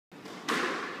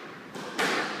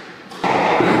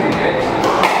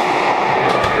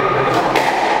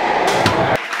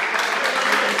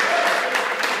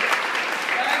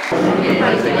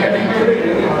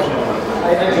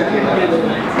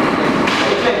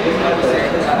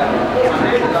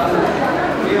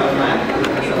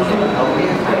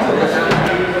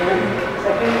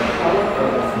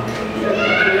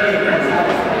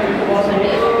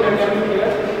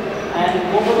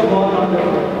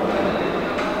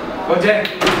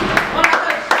Project.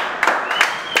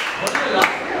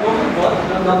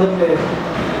 Another player.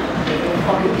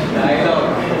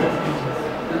 Dialogue.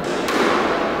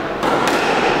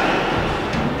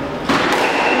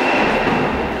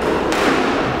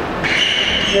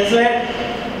 Yes, let.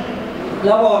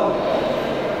 Love all.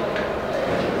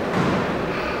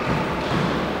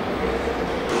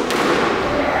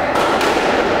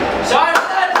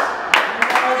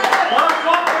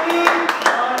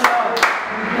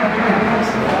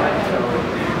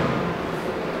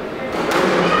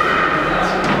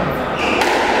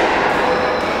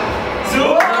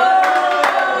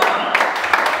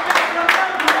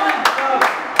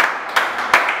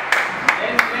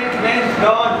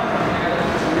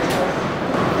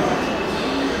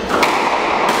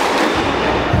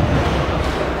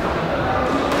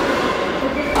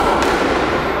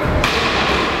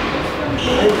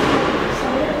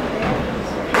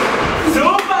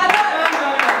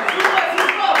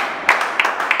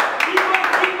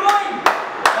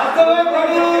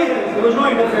 There was no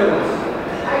interference.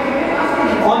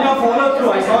 On your follow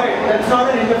through, I saw it. That's not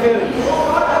an interference.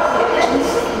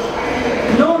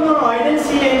 No, I didn't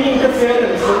see any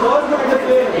interference. There was no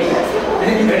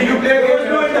interference. Ready to play? There was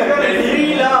no interference.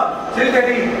 Free love. Still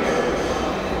ready.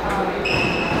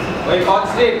 Wait, hot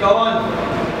stick, come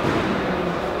on.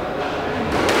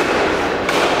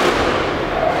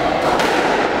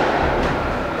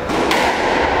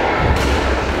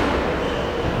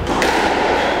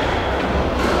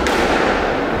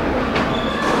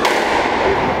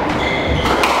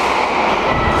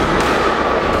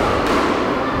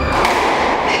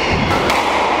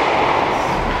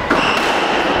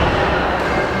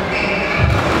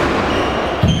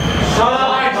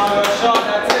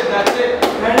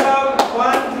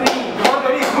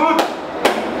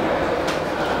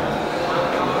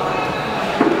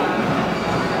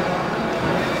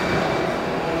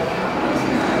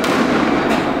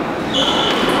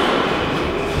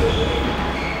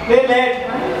 Play late.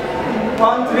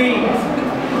 1-3.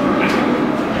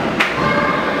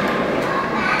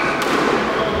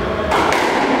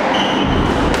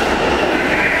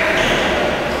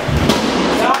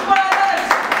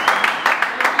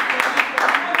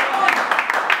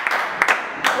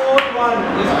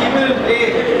 Just keep it in play.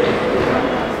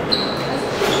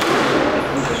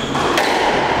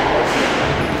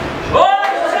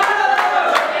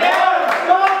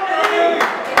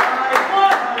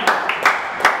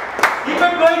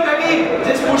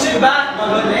 Just push it.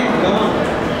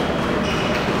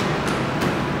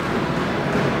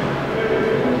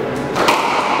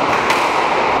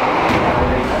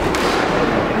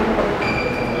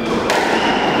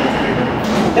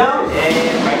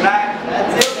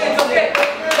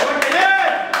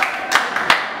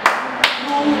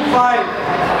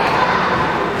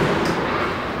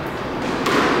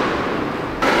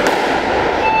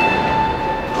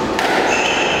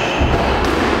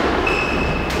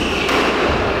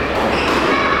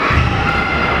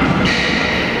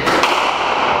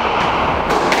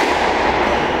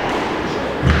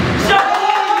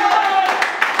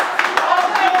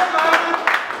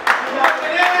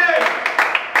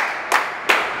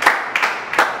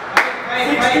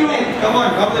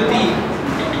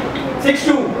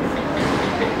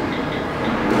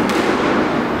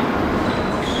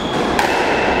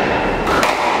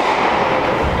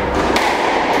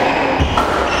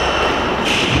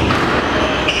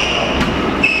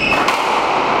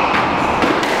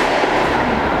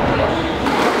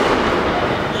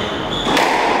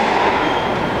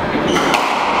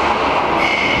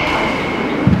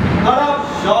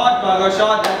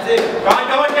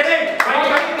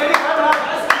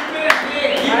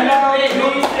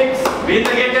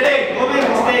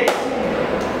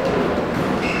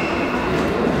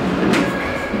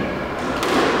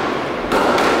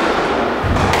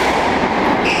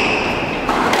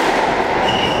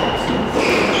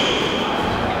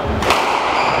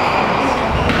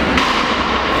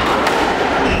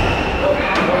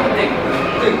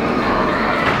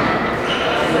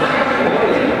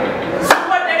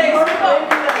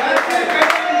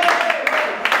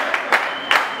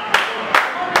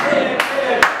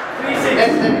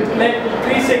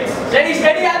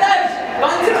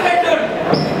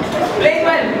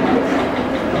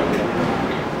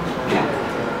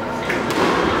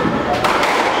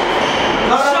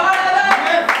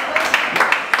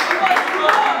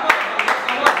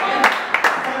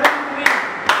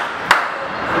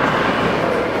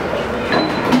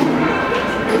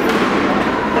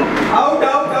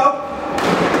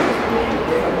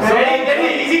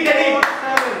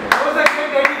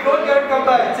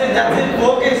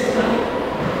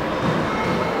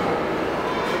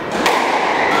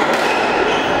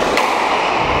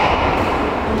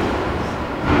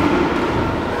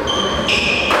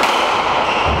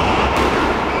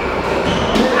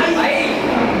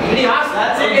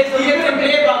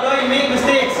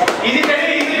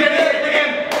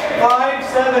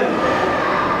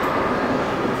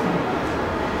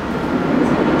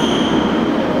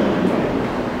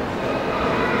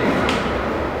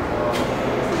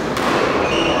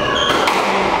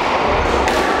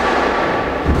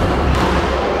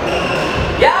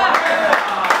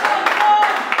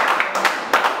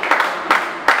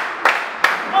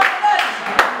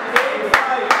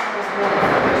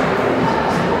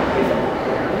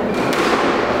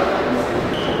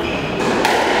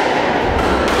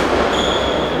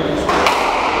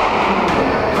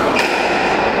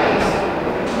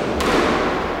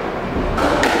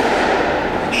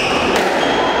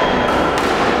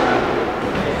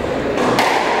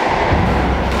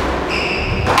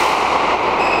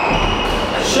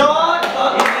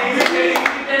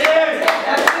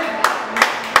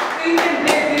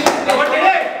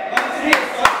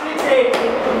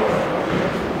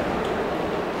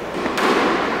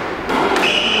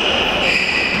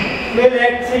 We'll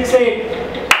at 6-8.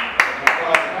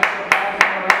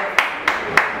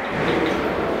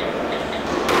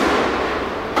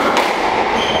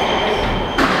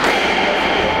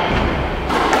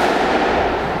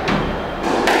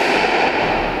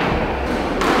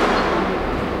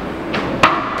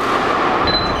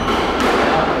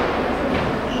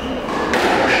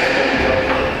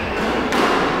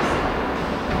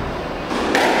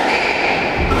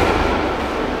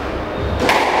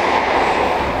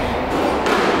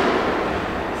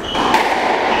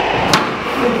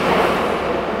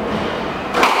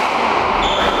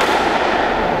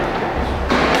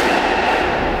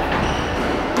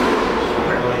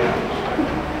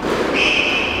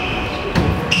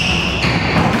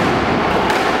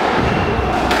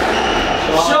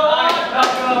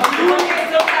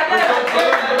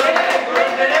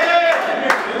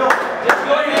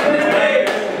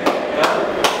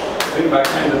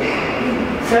 Backhander.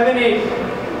 7-8.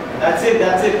 That's it,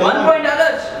 that's it. 1 point,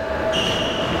 Adarsh.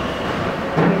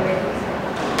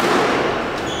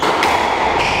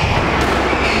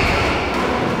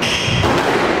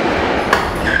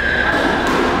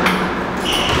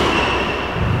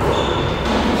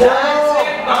 That's it.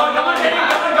 Come on, Teddy.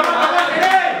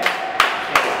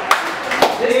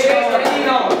 Just stay steady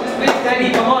now. Just play steady.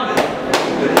 Come on.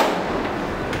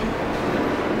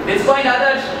 This point,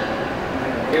 Adarsh.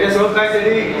 Get yourself back,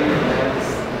 Teddy.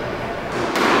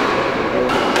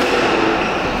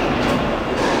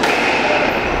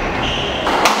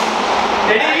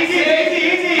 Teddy, easy, Teddy.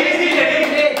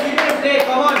 Keep it in play.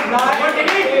 Come on. Come on,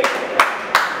 Teddy.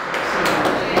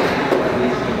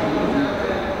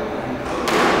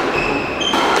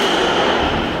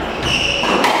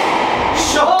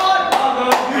 Shot.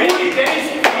 Teddy.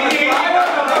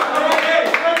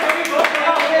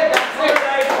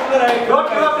 Don't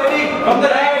give up, Teddy. From the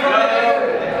right.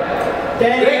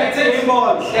 10. That's it.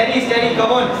 Balls. Steady.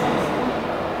 Come on.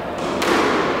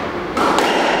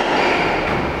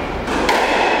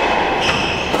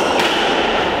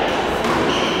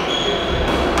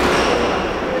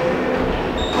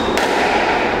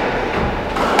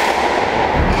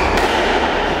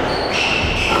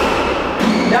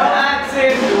 That's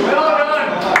it. Well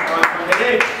done.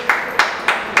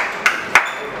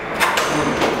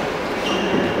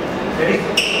 Teddy.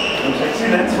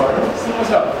 Excellent, Swallow.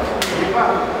 What's up?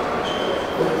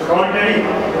 Come on, Teddy.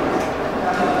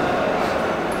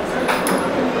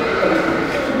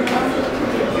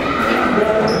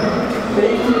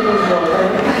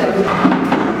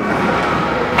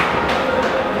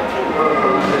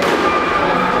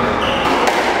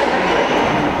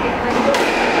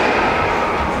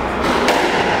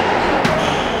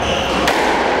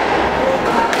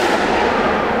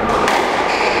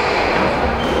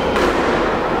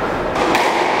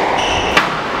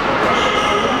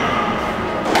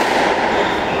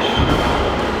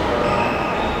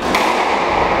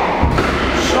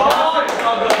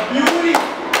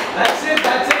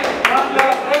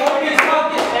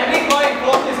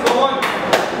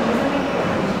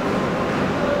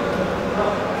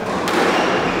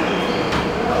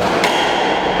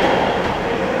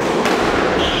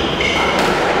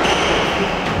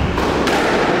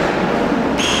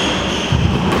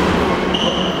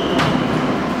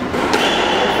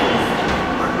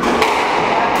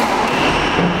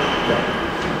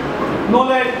 No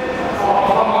lead.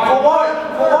 For what?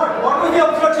 What was the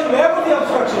obstruction? Where was the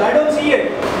obstruction? I don't see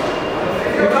it.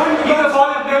 You can't keep the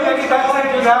ball and play like you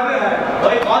have it.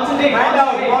 Wait, concentrate. Hand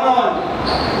out, one on.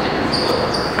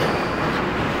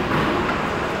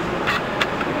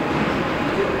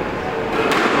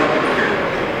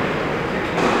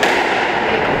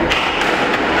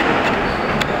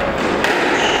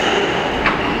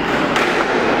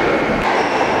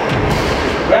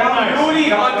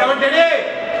 Come on, Teddy.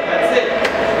 That's it.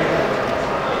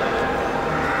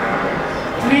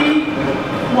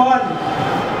 3-1.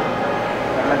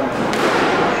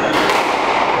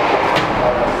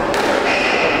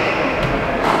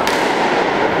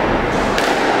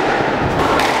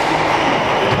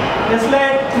 Just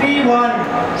let 3-1.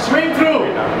 Swing through.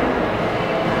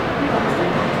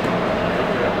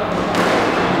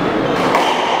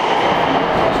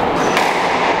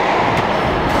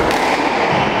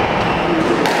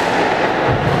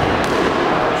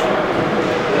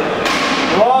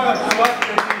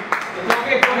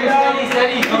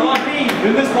 Steady. Come on.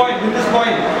 Win this point. 2-3.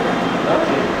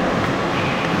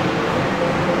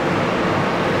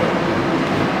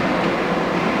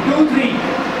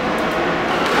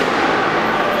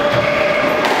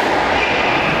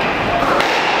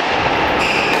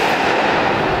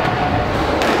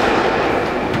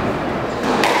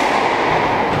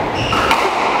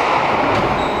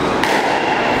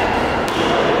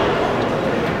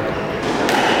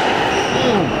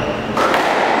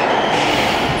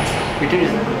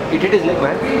 It hit his leg,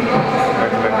 man.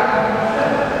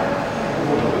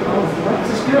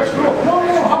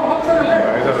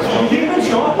 He didn't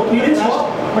stop. He didn't stop.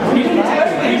 He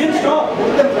didn't stop.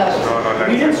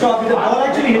 He didn't stop. The ball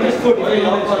actually hit his foot.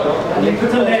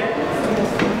 It's a leg.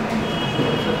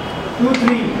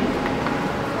 2-3.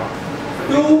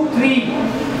 2-3.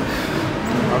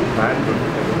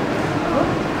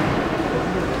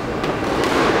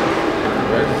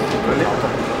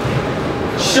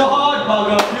 Shot,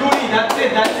 Bugger. Beauty. That's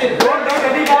it. That's it. Don't let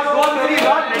any ball go. Very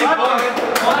hard.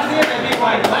 One save every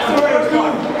point. That's the way it's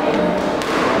done.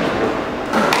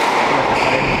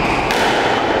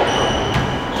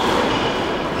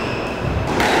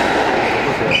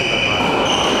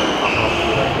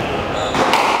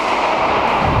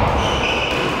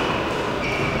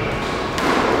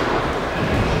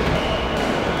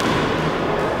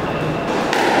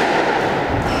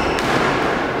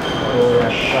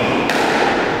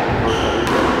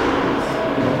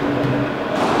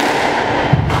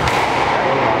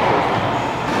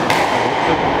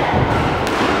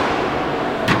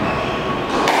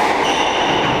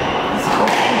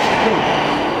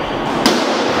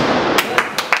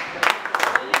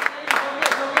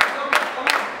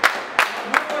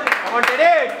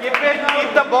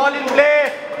 Keep the ball in play.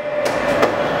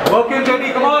 Working,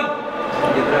 Teddy, come on.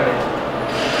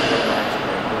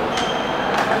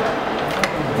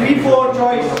 3-4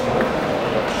 choice.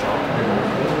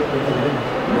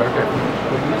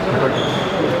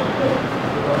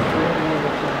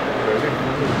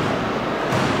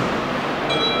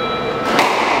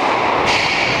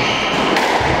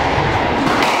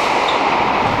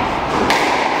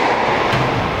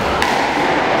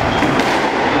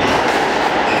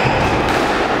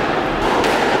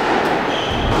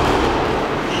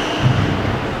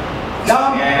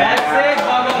 Down. That's it,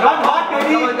 Bugger. Run hard,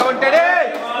 Teddy. Come on, Teddy.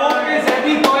 Focus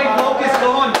every point. Focus.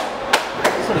 Come on.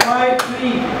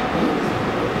 5-3.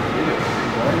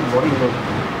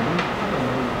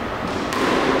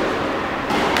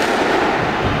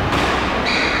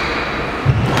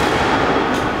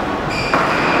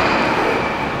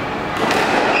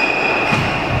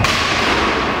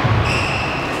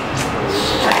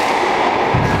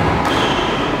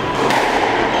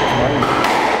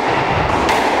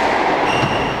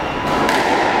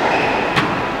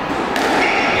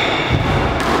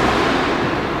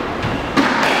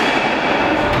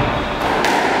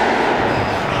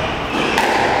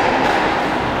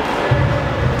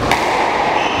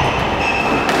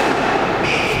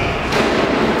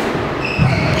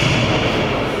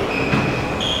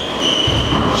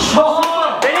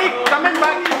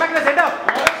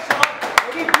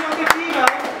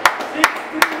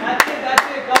 That's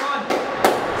it. Come on.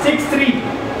 6-3.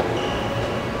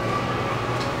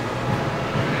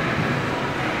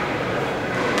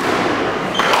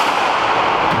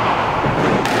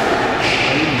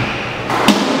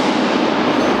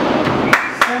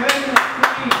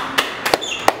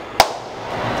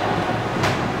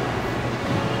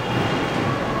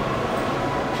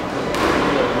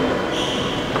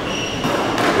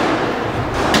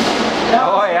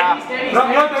 Oh yeah. From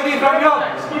here, Teddy, from here.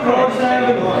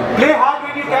 Play hard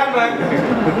when you can, man.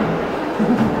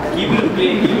 Keep it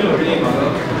play. Keep it play,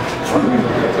 Bugger.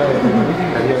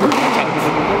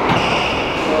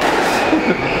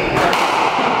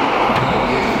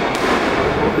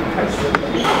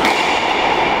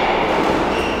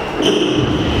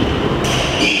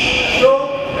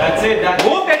 That's it. That's it.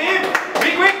 Move, Teddy. Be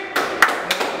quick.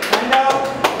 And out.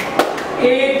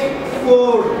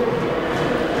 8-4.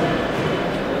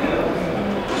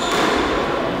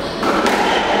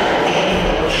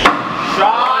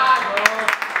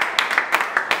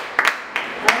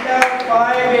 And out.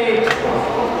 5-8.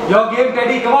 Your game,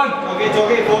 Teddy. Come on. Okay, it's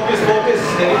okay. Focus.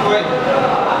 Steady point.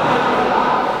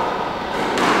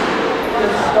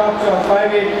 Stop, sir.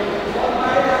 5-8.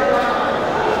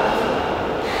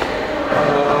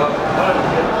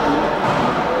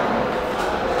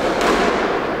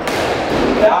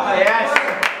 Yes.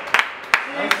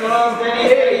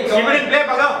 Steady. Keep it in play,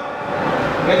 Bugger.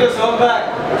 Get your serve back.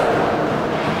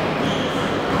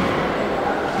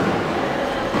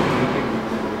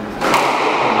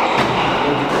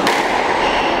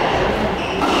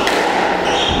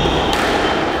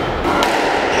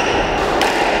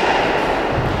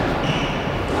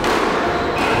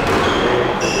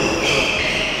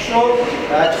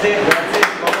 That's it.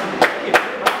 Come on.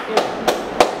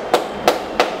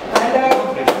 And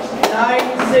out.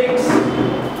 9-6.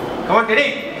 Come on, Teddy.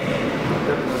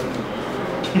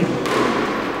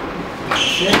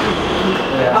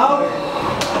 Out.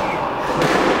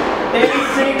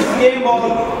 10-6. Game ball.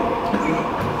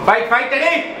 Fight,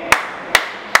 Teddy.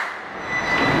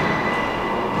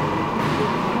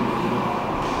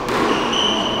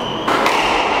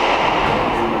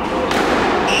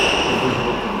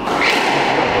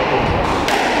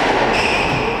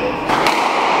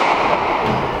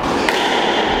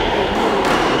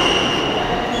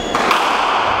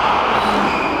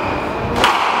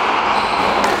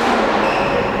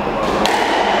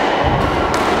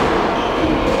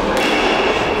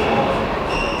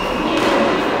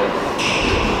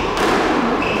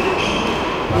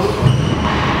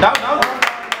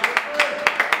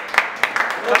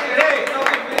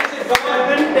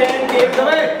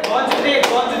 away. Concentrate,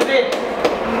 concentrate.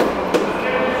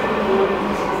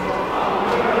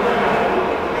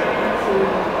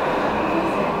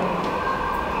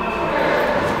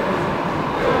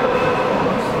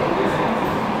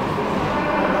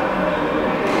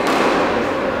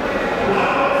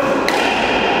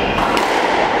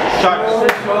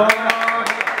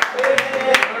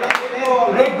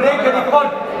 Break, Eddie, come on.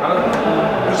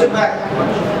 Push it back.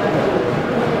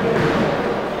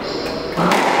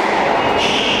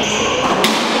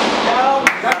 Down.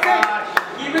 That's it.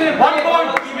 Keep it in One play. point.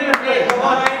 Keep it in play. Come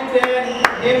on. 9,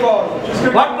 10, game ball.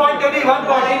 1 point, Eddie, 1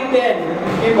 point. 9,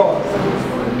 10, game ball.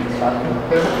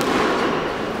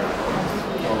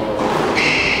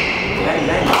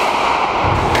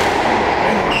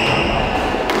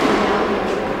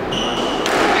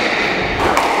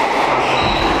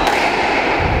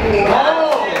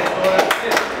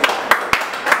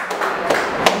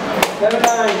 Seven,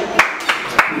 9.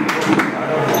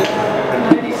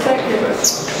 90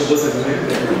 seconds.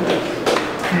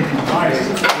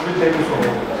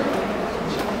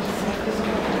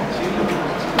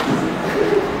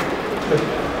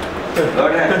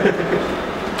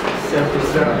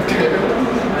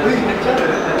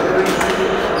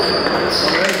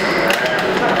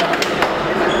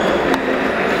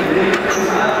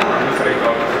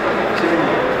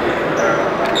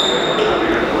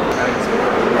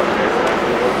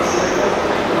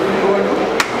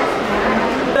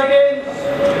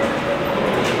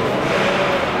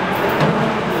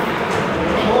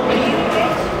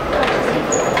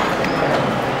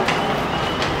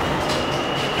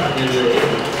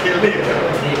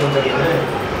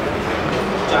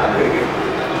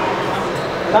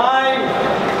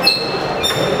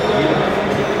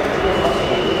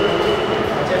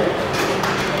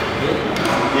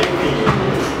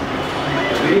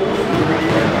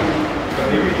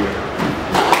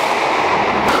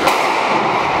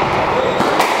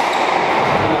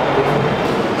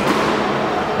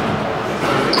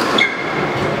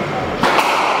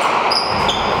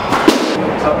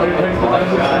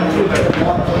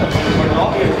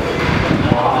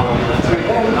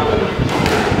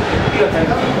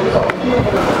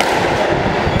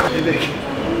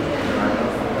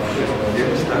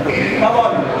 Come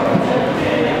on.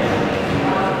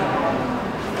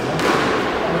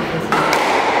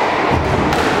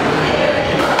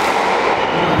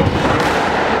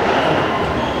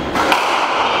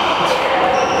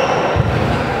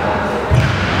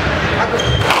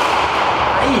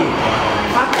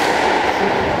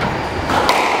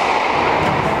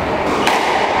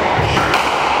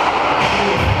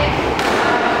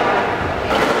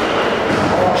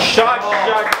 Shot.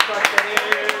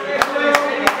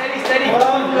 Steady.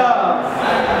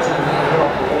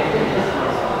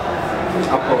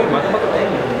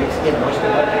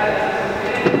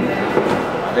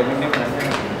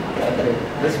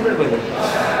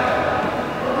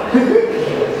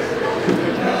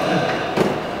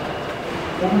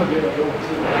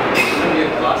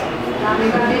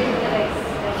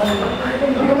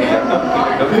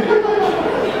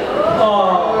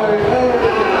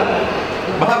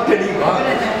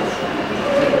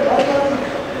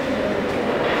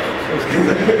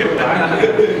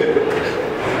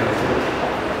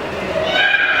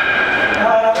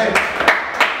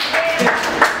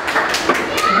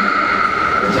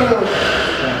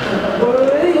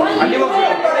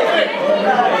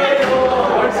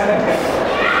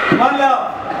 One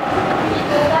love.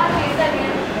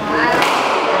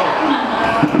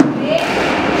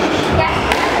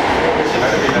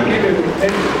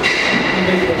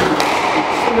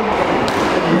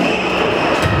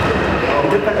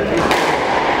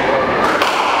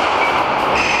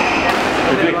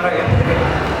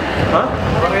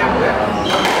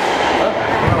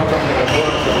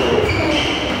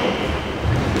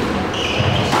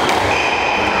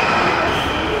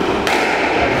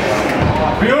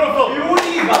 Beautiful.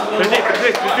 Beauty,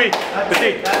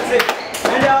 That's it.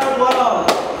 And out, one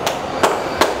out.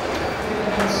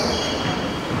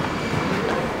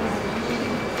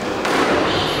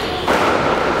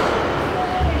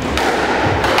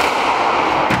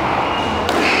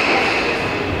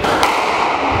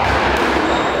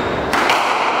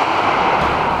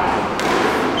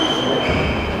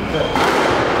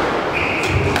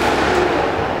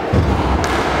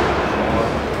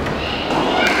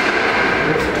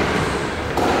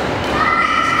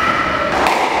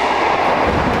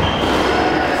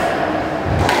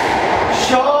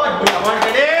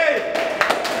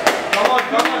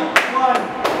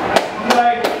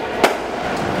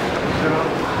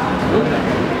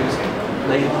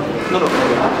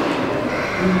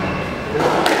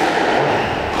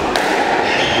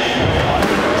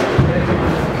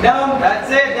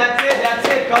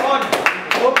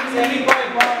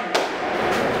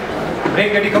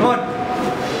 Break, Eddie, come on.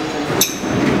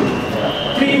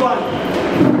 3-1.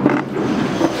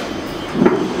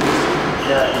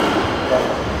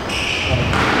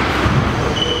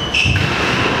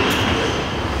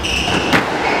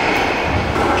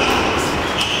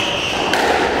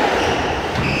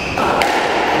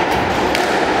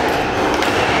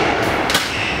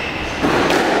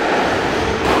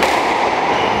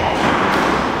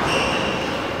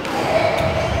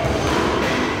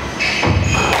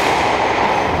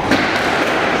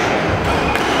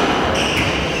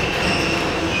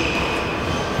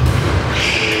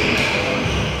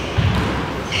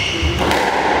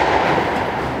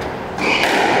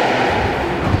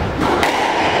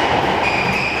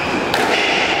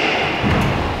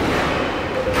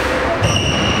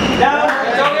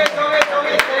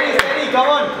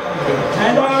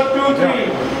 And out 2-3.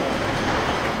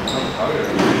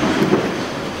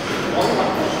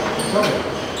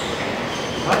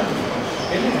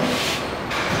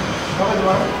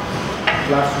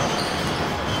 Last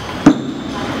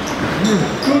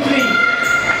 2-3.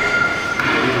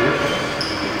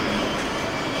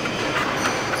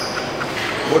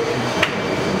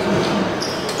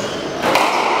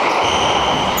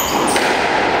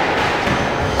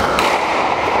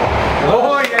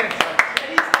 Oh, yes.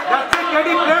 That's it,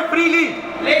 Eddie. Play freely.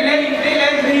 Play lane,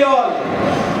 3-all.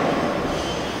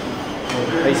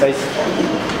 Nice, nice.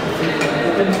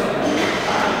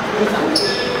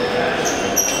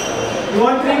 You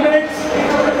want 3 minutes?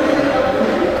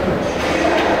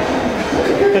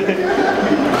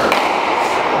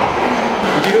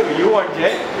 You want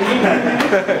Jay?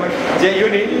 Jay, you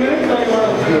need?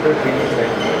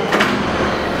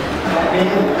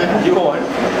 You want?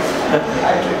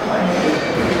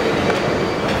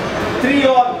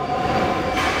 3-all.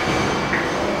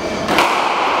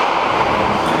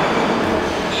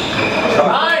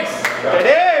 Nice!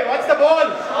 Hey, what's the ball?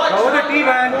 Cover the team,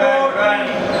 man.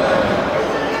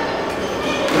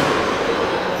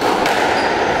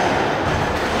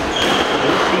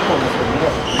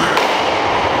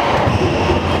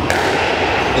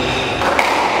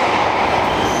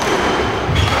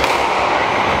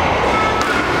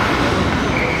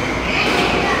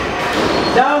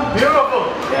 Down. Beautiful!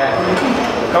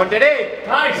 Come on, Teddy.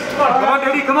 Nice! Come on,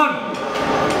 Teddy, come on.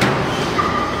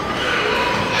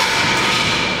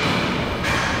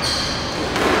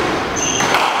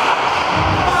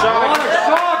 Shot.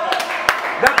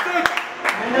 That's it.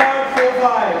 And out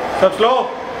 4-5. So slow.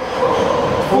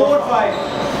 4-5.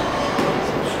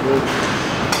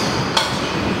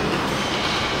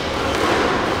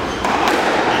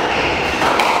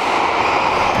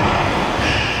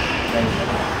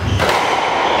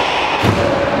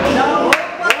 Down.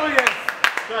 Oh, yes.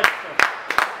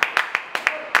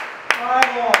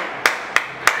 5-all.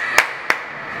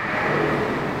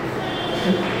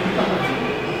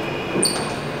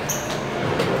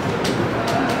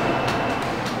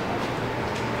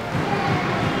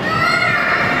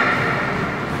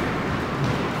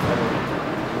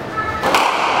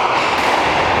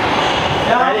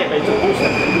 Down.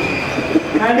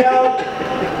 And out.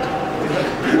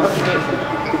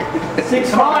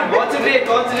 6-5. Concentrate,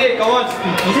 concentrate, come on. 6-5.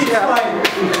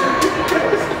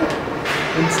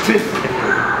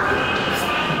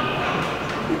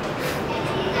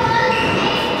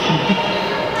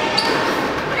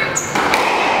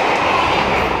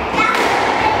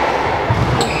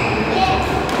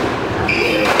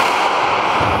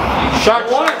 Shot.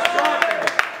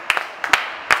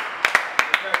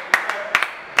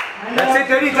 That's it,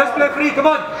 Teddy. Just play free. Come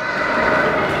on.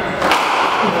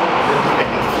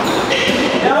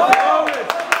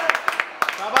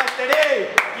 Shabash, Teddy.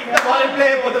 Keep the ball in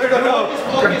play. Both of you don't know.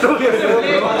 Control yourself.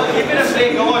 Keep it in play,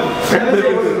 come on.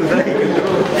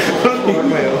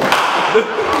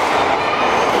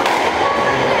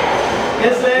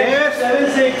 Yes, leg.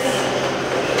 7-6.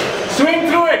 Swing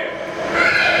through it!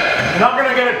 You're not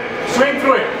gonna get it. Swing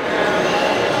through it.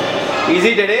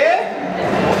 Easy, Teddy.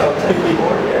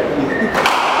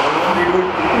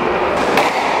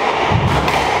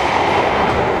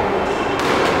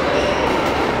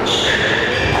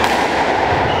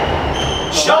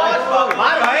 Shot,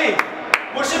 man, bhai.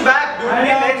 Push him back, dude.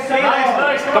 Play legs, play Nice,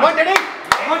 legs. nice. Come on, Teddy.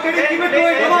 Come on, Teddy. Keep it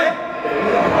going. Come on.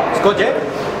 Let's go, Jay.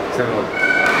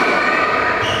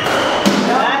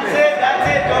 That's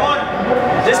it, come on.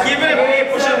 Just keep it in play,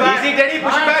 push him back. Easy, Teddy.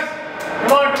 Push it back.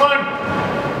 Come on, come on.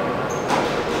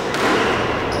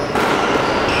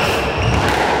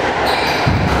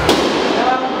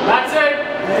 That's it.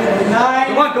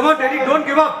 9. Come on, Teddy. Don't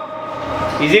give up.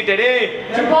 Easy, Teddy.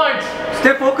 2 points.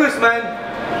 Stay focused, man.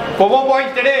 4 more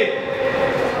points, Teddy.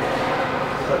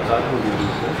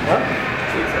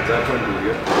 That's one to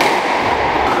you.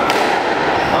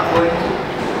 Not going.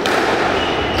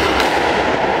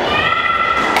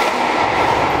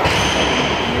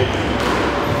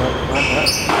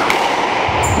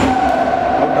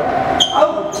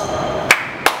 Out.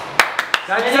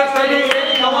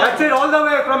 That's it, all the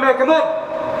way from here. Come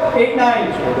on.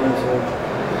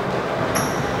 8-9.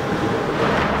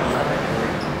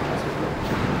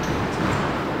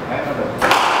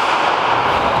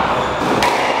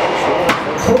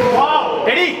 Wow,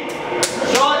 Teddy.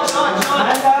 Shot. And out.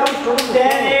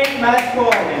 10-8 match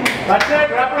score. That's it,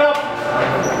 wrap it up.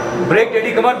 Break,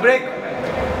 Teddy, come on, break.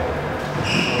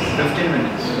 15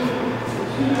 minutes.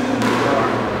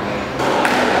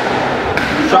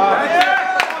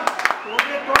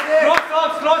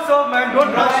 Slow serve, man.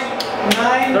 Don't rush.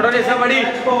 9 Don't worry, somebody.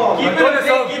 match score.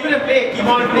 Keep it in play. Keep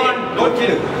on play. Don't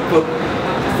kill it.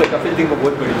 It's like a thing for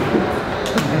both buddies.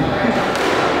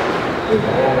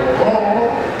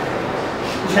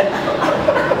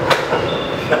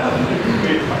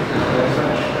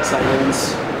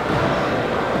 Silence.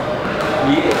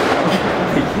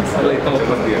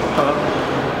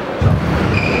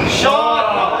 Shot.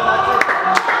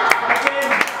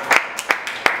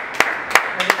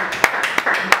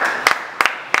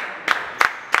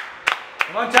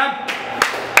 Come on, champ.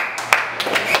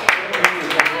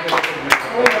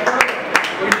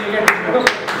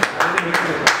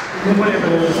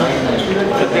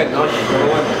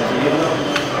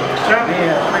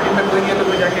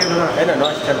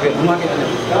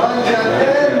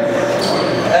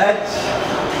 Edge.